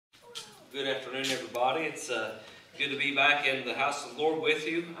Good afternoon, everybody. It's good to be back in the house of the Lord with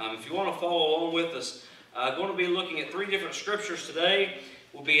you. If you want to follow along with us, going to be looking at three different scriptures today.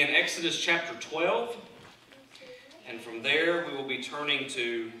 We'll be in Exodus chapter 12, and from there we will be turning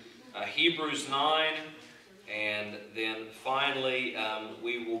to Hebrews 9, and then finally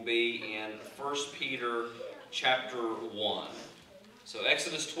we will be in 1 Peter chapter 1. So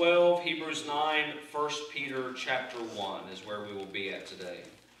Exodus 12, Hebrews 9, 1 Peter chapter 1 is where we will be at today.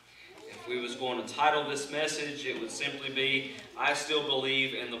 If we was going to title this message, it would simply be, I Still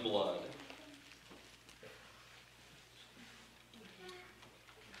Believe in the Blood.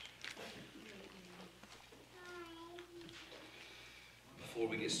 Before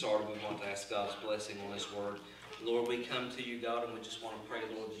we get started, we want to ask God's blessing on this word. Lord, we come to you, God, and we just want to pray,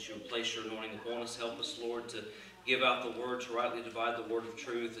 Lord, that you will place your anointing upon us. Help us, Lord, to give out the word, to rightly divide the word of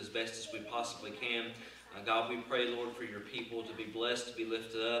truth as best as we possibly can. God, we pray, Lord, for your people to be blessed, to be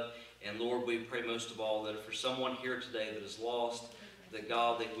lifted up. And Lord, we pray most of all that for someone here today that is lost, that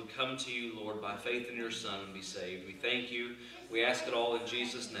God, they would come to you, Lord, by faith in your Son and be saved. We thank you. We ask it all in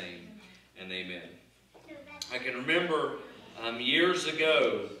Jesus' name, and amen. I can remember years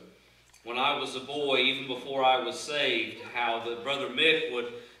ago when I was a boy, even before I was saved, how the Brother Mick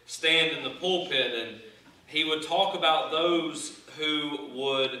would stand in the pulpit and he would talk about those who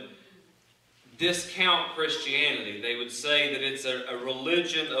would discount Christianity. They would say that it's a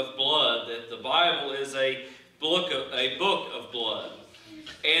religion of blood, that the Bible is a book of blood.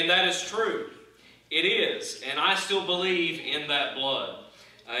 And that is true. It is. And I still believe in that blood.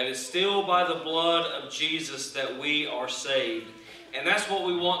 It is still by the blood of Jesus that we are saved. And that's what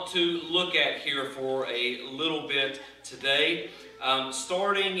we want to look at here for a little bit today.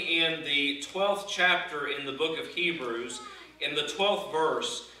 Starting in the 12th chapter in the book of Hebrews, in the 12th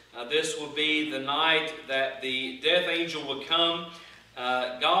verse, this would be the night that the death angel would come.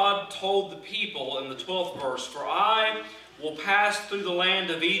 God told the people in the 12th verse, "For I will pass through the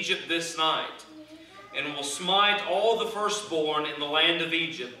land of Egypt this night, and will smite all the firstborn in the land of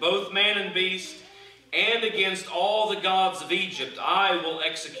Egypt, both man and beast, and against all the gods of Egypt I will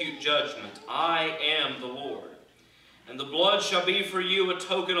execute judgment. I am the Lord. And the blood shall be for you a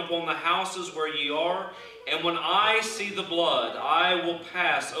token upon the houses where ye are. And when I see the blood, I will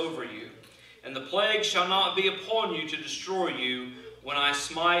pass over you. And the plague shall not be upon you to destroy you when I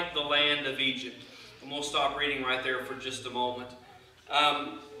smite the land of Egypt." And we'll stop reading right there for just a moment.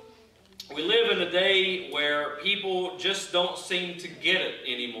 We live in a day where people just don't seem to get it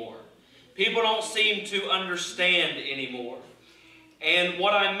anymore. People don't seem to understand anymore. And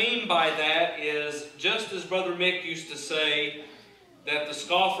what I mean by that is, just as Brother Mick used to say, that the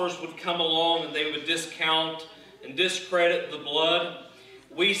scoffers would come along and they would discount and discredit the blood,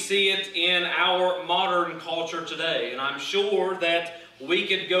 we see it in our modern culture today. And I'm sure that we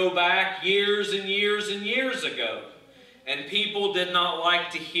could go back years and years and years ago, and people did not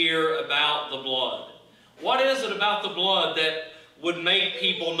like to hear about the blood. What is it about the blood that would make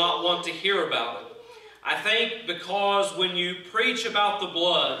people not want to hear about it? I think because when you preach about the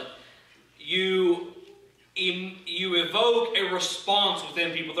blood, you evoke a response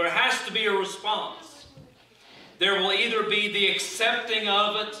within people. There has to be a response. There will either be the accepting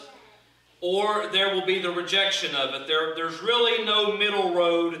of it, or there will be the rejection of it. There's really no middle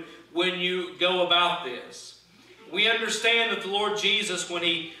road when you go about this. We understand that the Lord Jesus, when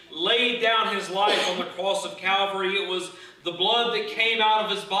He laid down His life on the cross of Calvary, it was the blood that came out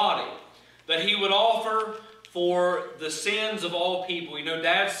of His body that He would offer for the sins of all people. You know,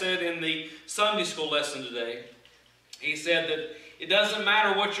 Dad said in the Sunday school lesson today, he said that it doesn't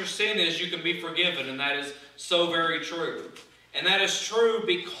matter what your sin is, you can be forgiven, and that is so very true. And that is true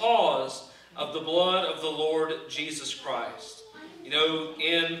because of the blood of the Lord Jesus Christ. You know,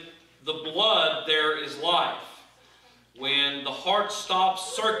 in the blood there is life. When the heart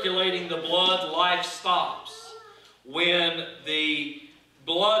stops circulating the blood, life stops. When the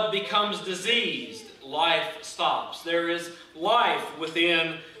blood becomes diseased, life stops. There is life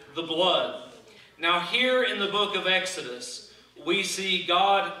within the blood. Now here in the book of Exodus, we see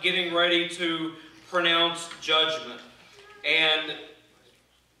God getting ready to pronounce judgment. And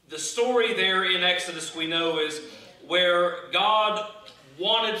the story there in Exodus, we know, is where God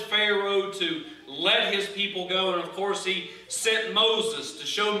wanted Pharaoh to let his people go. And of course, He sent Moses to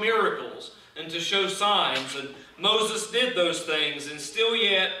show miracles and to show signs. And Moses did those things. And still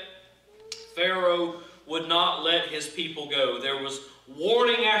yet, Pharaoh would not let his people go. There was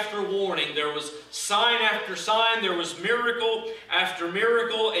warning after warning. There was sign after sign. There was miracle after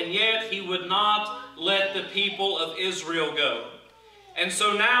miracle. And yet He would not let the people of Israel go. And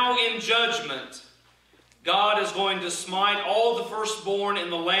so now in judgment, God is going to smite all the firstborn in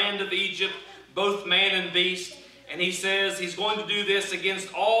the land of Egypt, both man and beast. And he says he's going to do this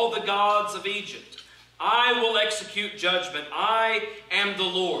against all the gods of Egypt. I will execute judgment. I am the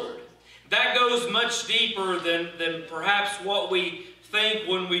Lord. That goes much deeper than perhaps what we think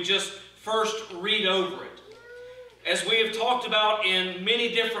when we just first read over it. As we have talked about in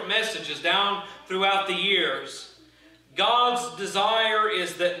many different messages down throughout the years, God's desire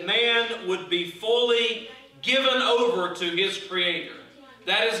is that man would be fully given over to his Creator.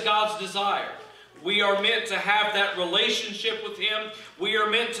 That is God's desire. We are meant to have that relationship with Him. We are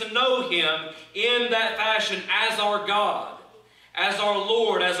meant to know Him in that fashion as our God, as our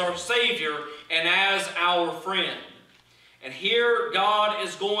Lord, as our Savior, and as our friend. And here God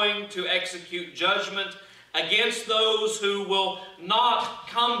is going to execute judgment against those who will not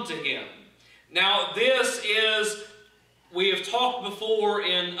come to Him. Now this is, we have talked before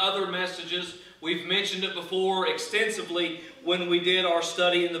in other messages, we've mentioned it before extensively when we did our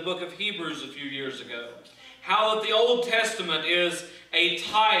study in the book of Hebrews a few years ago. How that the Old Testament is a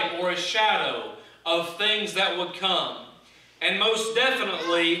type or a shadow of things that would come. And most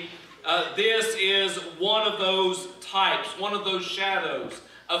definitely, this is one of those types, one of those shadows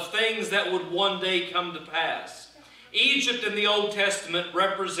of things that would one day come to pass. Egypt in the Old Testament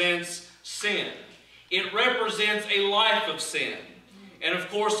represents sin. It represents a life of sin. And of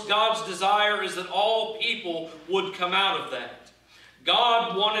course, God's desire is that all people would come out of that.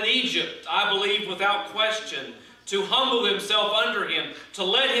 God wanted Egypt, I believe without question, to humble himself under Him, to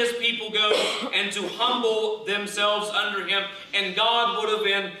let His people go and to humble themselves under Him. And God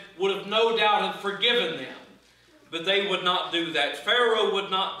would have no doubt have forgiven them. But they would not do that. Pharaoh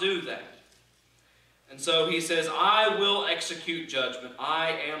would not do that. And so He says, I will execute judgment.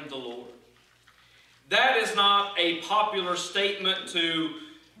 I am the Lord. That is not a popular statement to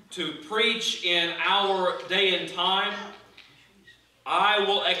preach in our day and time. I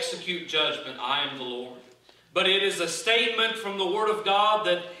will execute judgment. I am the Lord. But it is a statement from the Word of God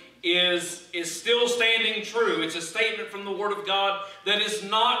that is still standing true. It's a statement from the Word of God that is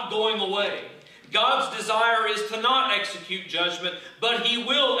not going away. God's desire is to not execute judgment, but He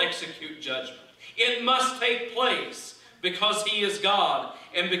will execute judgment. It must take place because He is God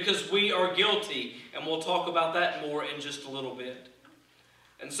and because we are guilty. And we'll talk about that more in just a little bit.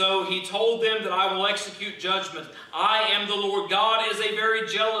 And so He told them that I will execute judgment. I am the Lord. God is a very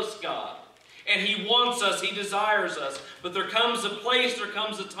jealous God. And He wants us, He desires us. But there comes a place, there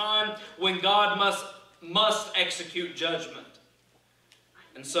comes a time when God must execute judgment.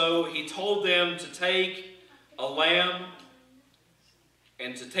 And so He told them to take a lamb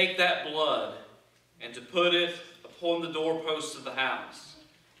and to take that blood and to put it upon the doorposts of the house.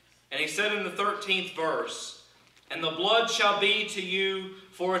 And He said in the 13th verse, and the blood shall be to you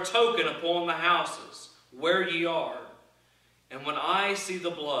for a token upon the houses where ye are. And when I see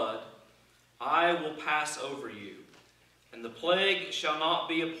the blood, I will pass over you, and the plague shall not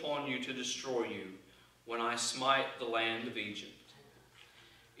be upon you to destroy you when I smite the land of Egypt.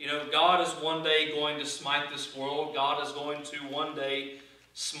 You know, God is one day going to smite this world. God is going to one day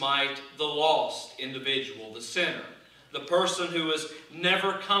smite the lost individual, the sinner, the person who has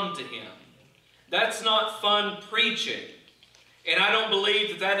never come to Him. That's not fun preaching. And I don't believe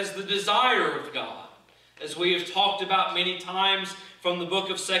that that is the desire of God. As we have talked about many times from the book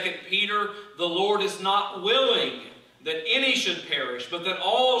of 2 Peter, the Lord is not willing that any should perish, but that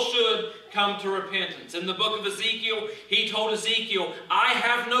all should come to repentance. In the book of Ezekiel, He told Ezekiel, I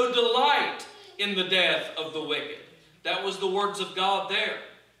have no delight in the death of the wicked. That was the words of God there.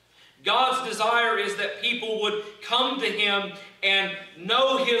 God's desire is that people would come to Him and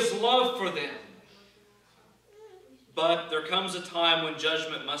know His love for them. But there comes a time when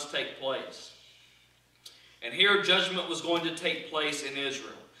judgment must take place. And here judgment was going to take place in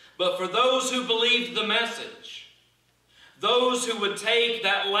Israel. But for those who believed the message, those who would take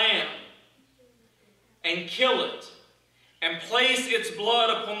that lamb and kill it and place its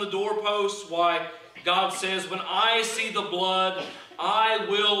blood upon the doorposts, why God says, when I see the blood, I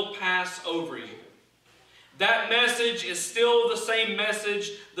will pass over you. That message is still the same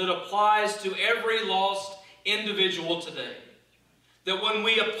message that applies to every lost individual today. That when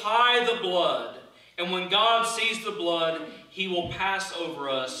we apply the blood, and when God sees the blood, He will pass over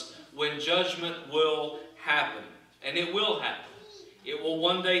us when judgment will happen. And it will happen. It will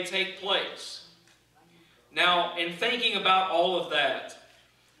one day take place. Now, in thinking about all of that,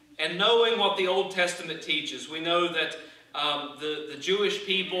 and knowing what the Old Testament teaches, we know that the Jewish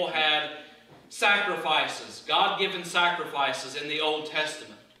people had sacrifices, God-given sacrifices in the Old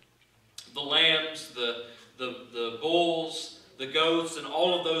Testament. The lambs, the bulls, the goats, and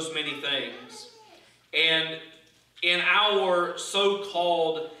all of those many things. And in our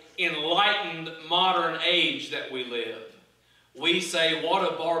so-called enlightened modern age that we live, we say,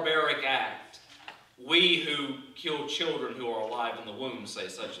 what a barbaric act. We who kill children who are alive in the womb say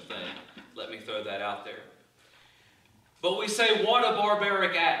such a thing. Let me throw that out there. But we say, what a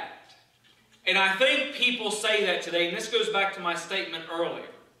barbaric act. And I think people say that today, and this goes back to my statement earlier,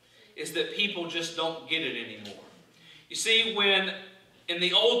 is that people just don't get it anymore. You see, when in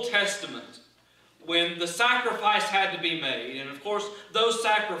the Old Testament, when the sacrifice had to be made, and of course those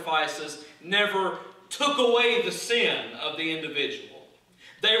sacrifices never took away the sin of the individual.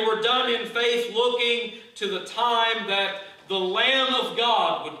 They were done in faith, looking to the time that the Lamb of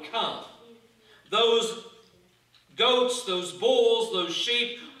God would come. Those goats, those bulls, those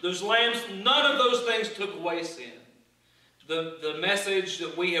sheep, those lambs, none of those things took away sin. The message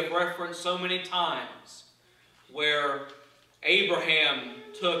that we have referenced so many times, where Abraham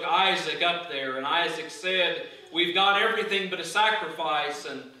took Isaac up there, and Isaac said, we've got everything but a sacrifice.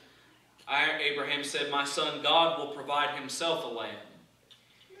 And Abraham said, my son, God will provide himself a lamb.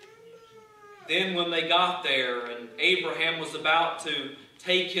 Then when they got there, and Abraham was about to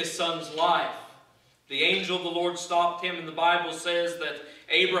take his son's life, the angel of the Lord stopped him, and the Bible says that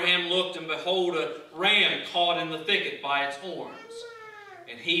Abraham looked, and behold, a ram caught in the thicket by its horns.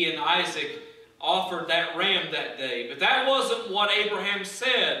 And he and Isaac offered that ram that day. But that wasn't what Abraham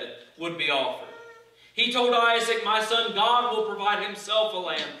said would be offered. He told Isaac, my son, God will provide himself a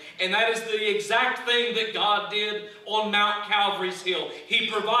lamb. And that is the exact thing that God did on Mount Calvary's hill. He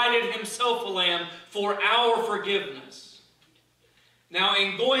provided himself a lamb for our forgiveness. Now,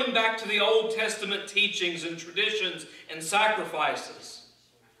 in going back to the Old Testament teachings and traditions and sacrifices,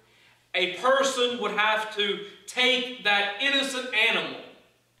 a person would have to take that innocent animal,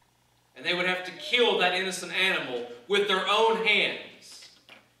 and they would have to kill that innocent animal with their own hands,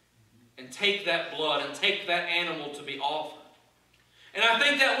 and take that blood and take that animal to be offered. And I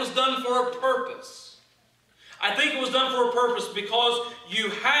think that was done for a purpose. I think it was done for a purpose because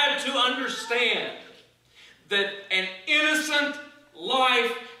you had to understand that an innocent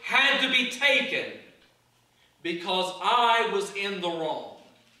life had to be taken because I was in the wrong.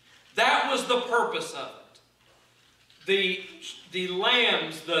 That was the purpose of it. The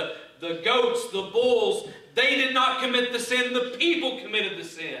lambs, the goats, the bulls, they did not commit the sin. The people committed the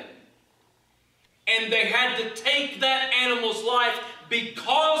sin. And they had to take that animal's life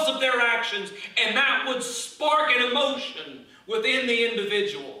because of their actions, and that would spark an emotion within the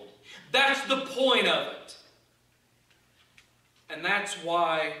individual. That's the point of it. And that's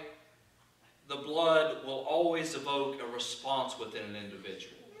why the blood will always evoke a response within an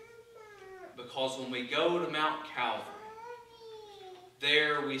individual. Because when we go to Mount Calvary,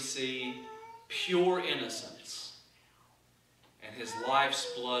 there we see pure innocence and his life's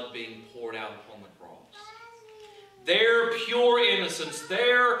blood being poured out upon the cross. Their pure innocence,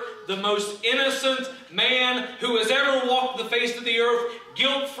 there the most innocent man who has ever walked the face of the earth,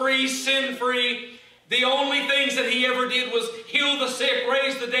 guilt-free, sin-free. The only things that he ever did was heal the sick,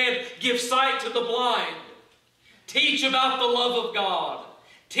 raise the dead, give sight to the blind, teach about the love of God,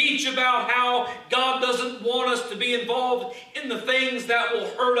 teach about how God doesn't want us to be involved in the things that will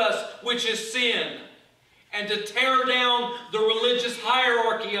hurt us, which is sin, and to tear down the religious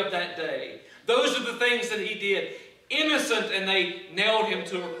hierarchy of that day. Those are the things that he did. Innocent, and they nailed him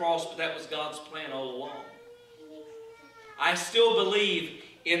to a cross, but that was God's plan all along. I still believe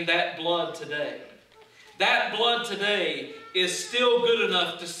in that blood today. That blood today is still good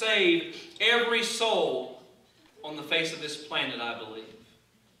enough to save every soul on the face of this planet, I believe.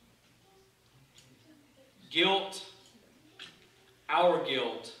 Guilt, our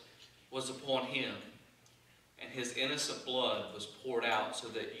guilt, was upon him, and his innocent blood was poured out so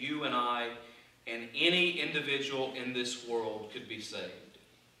that you and I and any individual in this world could be saved.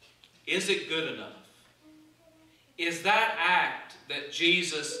 Is it good enough? Is that act that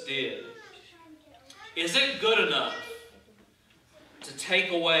Jesus did, is it good enough to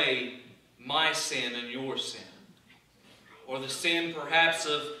take away my sin and your sin? Or the sin perhaps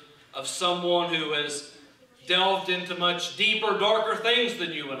of someone who has delved into much deeper, darker things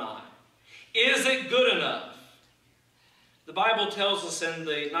than you and I? Is it good enough? The Bible tells us in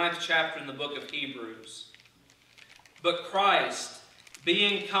the 9th chapter in the book of Hebrews, but Christ,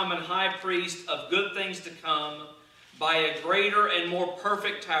 being come an high priest of good things to come, by a greater and more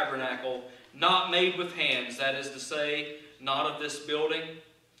perfect tabernacle, not made with hands, that is to say, not of this building,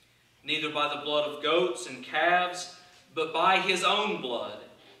 neither by the blood of goats and calves, but by his own blood,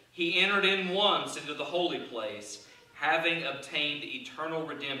 he entered in once into the holy place, having obtained eternal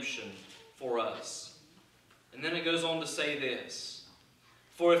redemption for us. And then it goes on to say this,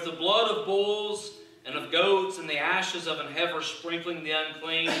 for if the blood of bulls and of goats, and the ashes of an heifer sprinkling the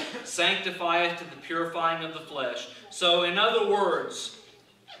unclean, sanctifieth to the purifying of the flesh. So, in other words,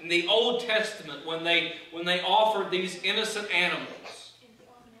 in the Old Testament, when they offered these innocent animals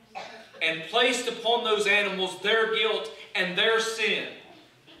and placed upon those animals their guilt and their sin,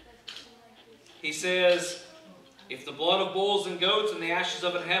 he says, if the blood of bulls and goats and the ashes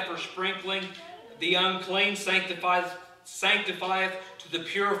of an heifer sprinkling the unclean sanctifieth to the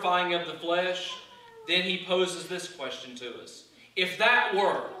purifying of the flesh, then he poses this question to us. If that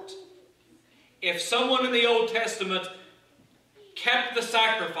worked, if someone in the Old Testament kept the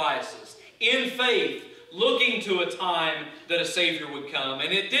sacrifices in faith, looking to a time that a Savior would come,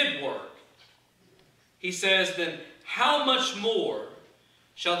 and it did work, he says, then how much more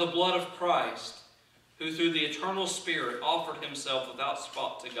shall the blood of Christ, who through the eternal Spirit offered himself without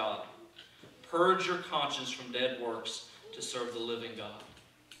spot to God, purge your conscience from dead works to serve the living God?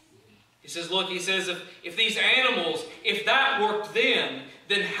 He says, look, he says, if these animals, if that worked then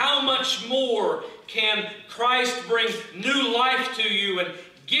how much more can Christ bring new life to you and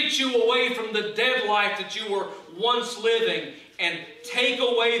get you away from the dead life that you were once living and take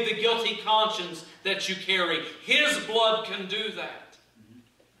away the guilty conscience that you carry. His blood can do that.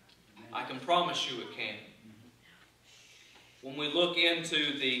 I can promise you it can. When we look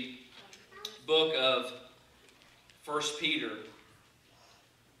into the book of 1 Peter,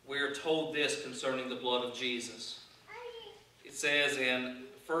 we are told this concerning the blood of Jesus. It says in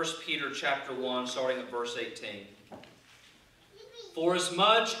 1 Peter chapter 1, starting at verse 18, for as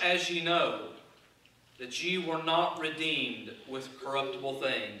much as ye know that ye were not redeemed with corruptible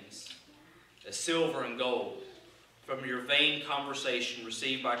things, as silver and gold, from your vain conversation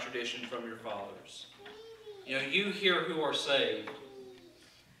received by tradition from your fathers. You know, you here who are saved,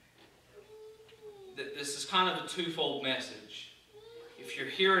 this is kind of a twofold message. If you're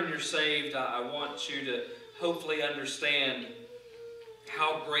here and you're saved, I want you to hopefully understand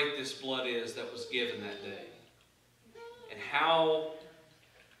how great this blood is that was given that day. And how,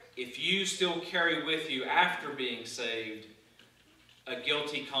 if you still carry with you after being saved a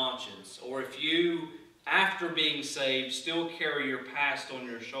guilty conscience, or if you, after being saved, still carry your past on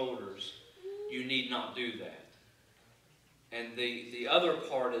your shoulders, you need not do that. And the other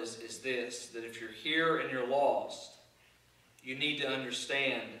part is this, that if you're here and you're lost, you need to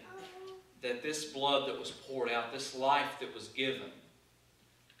understand that this blood that was poured out, this life that was given,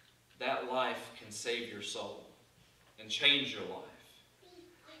 that life can save your soul and change your life.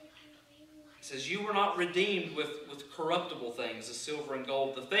 He says, you were not redeemed with corruptible things, the silver and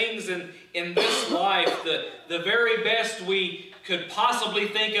gold. The things in this life, the very best we could possibly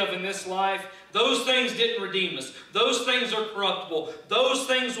think of in this life, those things didn't redeem us. Those things are corruptible. Those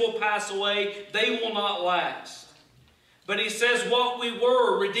things will pass away. They will not last. But he says what we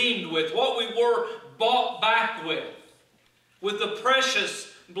were redeemed with, what we were bought back with the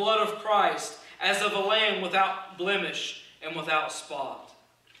precious blood of Christ, as of a lamb without blemish and without spot.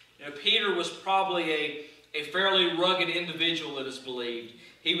 You know, Peter was probably a fairly rugged individual, it is believed.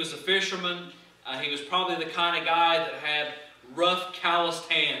 He was a fisherman. He was probably the kind of guy that had rough, calloused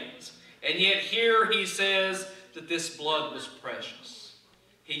hands. And yet here he says that this blood was precious.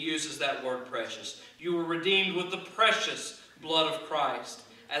 He uses that word precious. You were redeemed with the precious blood of Christ,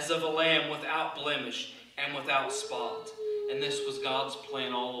 as of a lamb without blemish and without spot. And this was God's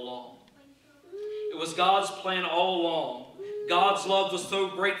plan all along. It was God's plan all along. God's love was so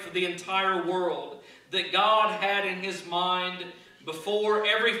great for the entire world that God had in His mind, before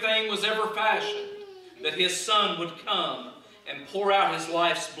everything was ever fashioned, that His Son would come and pour out His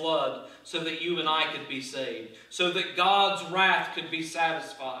life's blood so that you and I could be saved, so that God's wrath could be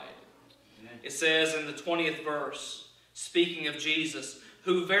satisfied. It says in the 20th verse, speaking of Jesus,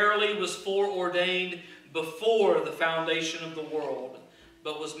 who verily was foreordained before the foundation of the world,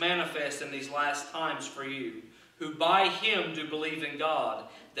 but was manifest in these last times for you, who by Him do believe in God,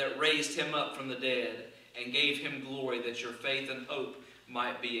 that raised Him up from the dead, and gave Him glory, that your faith and hope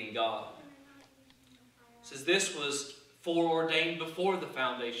might be in God. It says this was foreordained before the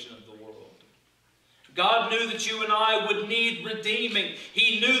foundation of the world. God knew that you and I would need redeeming.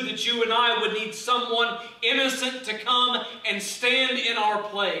 He knew that you and I would need someone innocent to come and stand in our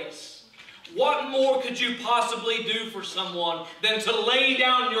place. What more could you possibly do for someone than to lay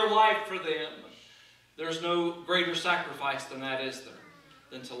down your life for them? There's no greater sacrifice than that, is there?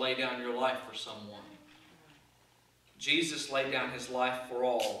 Than to lay down your life for someone. Jesus laid down His life for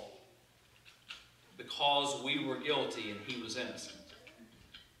all because we were guilty and He was innocent.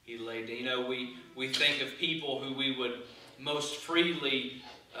 He laid down. You know, we think of people who we would most freely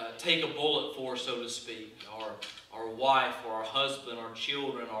take a bullet for, so to speak. Our wife, or our husband, our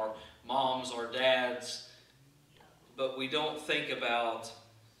children, our moms, our dads, but we don't think about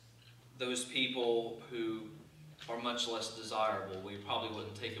those people who are much less desirable. We probably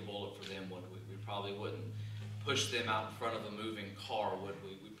wouldn't take a bullet for them, would we? We probably wouldn't push them out in front of a moving car, would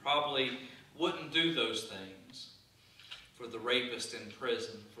we? We probably wouldn't do those things for the rapist in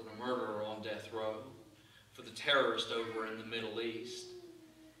prison, for the murderer on death row, for the terrorist over in the Middle East.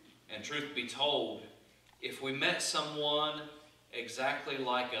 And truth be told, if we met someone exactly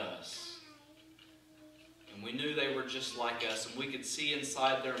like us, and we knew they were just like us, and we could see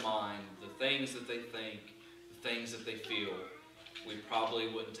inside their mind the things that they think, the things that they feel, we probably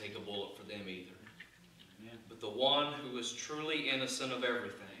wouldn't take a bullet for them either. Yeah. But the one who was truly innocent of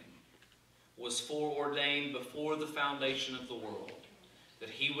everything was foreordained before the foundation of the world that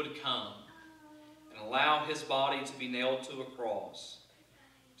he would come and allow his body to be nailed to a cross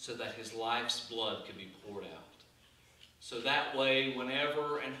so that his life's blood could be poured out. So that way,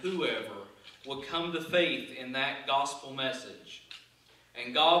 whenever and whoever would come to faith in that gospel message,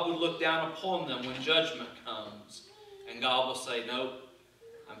 and God would look down upon them when judgment comes, and God will say, nope,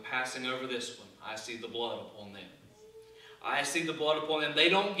 I'm passing over this one. I see the blood upon them. I see the blood upon them. They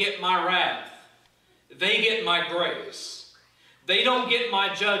don't get my wrath. They get my grace. They don't get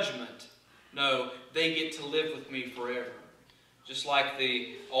my judgment. No, they get to live with me forever. Just like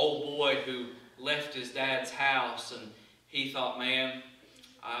the old boy who left his dad's house and he thought, man,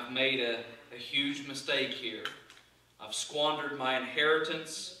 I've made a huge mistake here. I've squandered my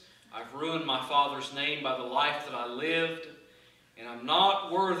inheritance. I've ruined my father's name by the life that I lived. And I'm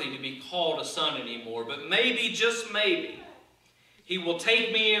not worthy to be called a son anymore. But maybe, just maybe, he will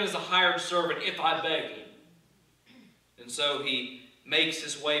take me in as a hired servant if I beg him. And so he makes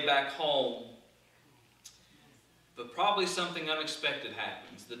his way back home. But probably something unexpected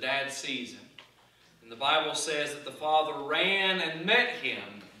happens. The dad sees him. And the Bible says that the father ran and met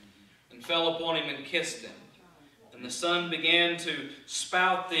him and fell upon him and kissed him. And the son began to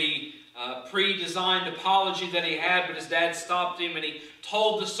spout the pre-designed apology that he had, but his dad stopped him and he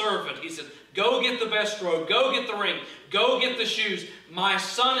told the servant, he said, go get the best robe, go get the ring, go get the shoes. My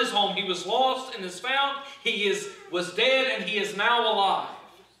son is home. He was lost and is found. He was dead and he is now alive.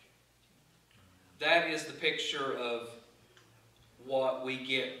 That is the picture of what we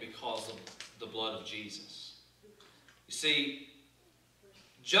get because of the blood of Jesus. You see,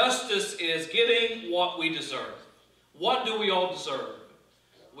 justice is getting what we deserve. What do we all deserve?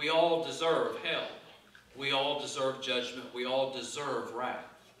 We all deserve hell. We all deserve judgment. We all deserve wrath.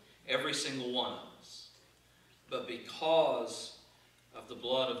 Every single one of us. But because of the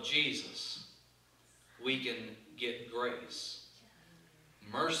blood of Jesus, we can get grace.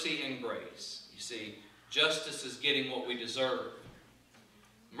 Mercy and grace. You see, justice is getting what we deserve.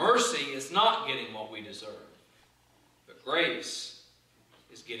 Mercy is not getting what we deserve. But grace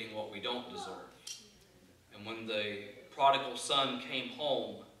is getting what we don't deserve. And when the prodigal son came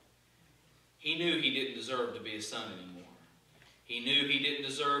home, he knew he didn't deserve to be a son anymore. He knew he didn't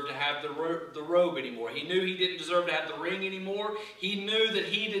deserve to have the robe anymore. He knew he didn't deserve to have the ring anymore. He knew that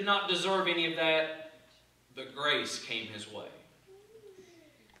he did not deserve any of that, but grace came his way.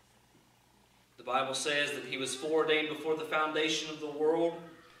 The Bible says that he was foreordained before the foundation of the world,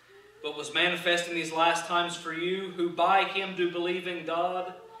 but was manifest in these last times for you, who by him do believe in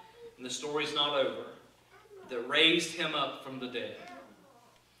God, and the story's not over, that raised him up from the dead.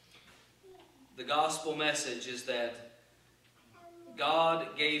 The gospel message is that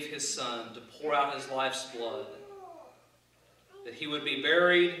God gave his son to pour out his life's blood, that he would be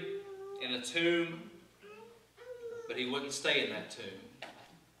buried in a tomb, but he wouldn't stay in that tomb,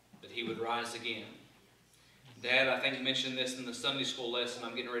 that he would rise again. Dad, I think, mentioned this in the Sunday school lesson.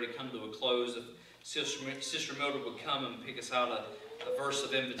 I'm getting ready to come to a close. If Sister Mildred would come and pick us out a verse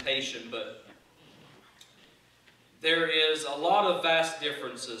of invitation, but there is a lot of vast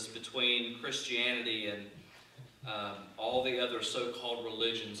differences between Christianity and all the other so-called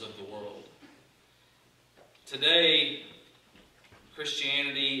religions of the world. Today,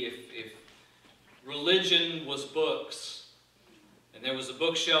 Christianity, if religion was books, and there was a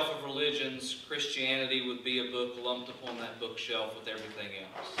bookshelf of religions, Christianity would be a book lumped upon that bookshelf with everything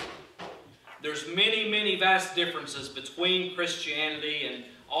else. There's many, many vast differences between Christianity and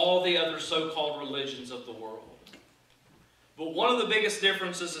all the other so-called religions of the world. But one of the biggest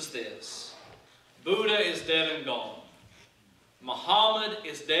differences is this. Buddha is dead and gone. Muhammad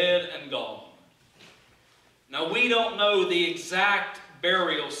is dead and gone. Now, we don't know the exact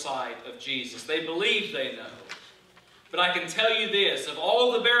burial site of Jesus. They believe they know. But I can tell you this, of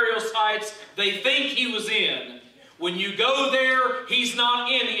all the burial sites they think he was in, when you go there, he's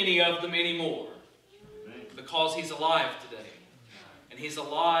not in any of them anymore. Because he's alive today. And He's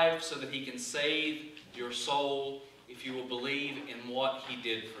alive so that He can save your soul if you will believe in what He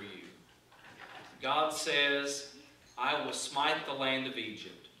did for you. God says, I will smite the land of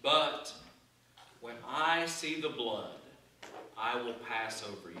Egypt, but when I see the blood, I will pass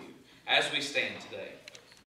over you. As we stand today.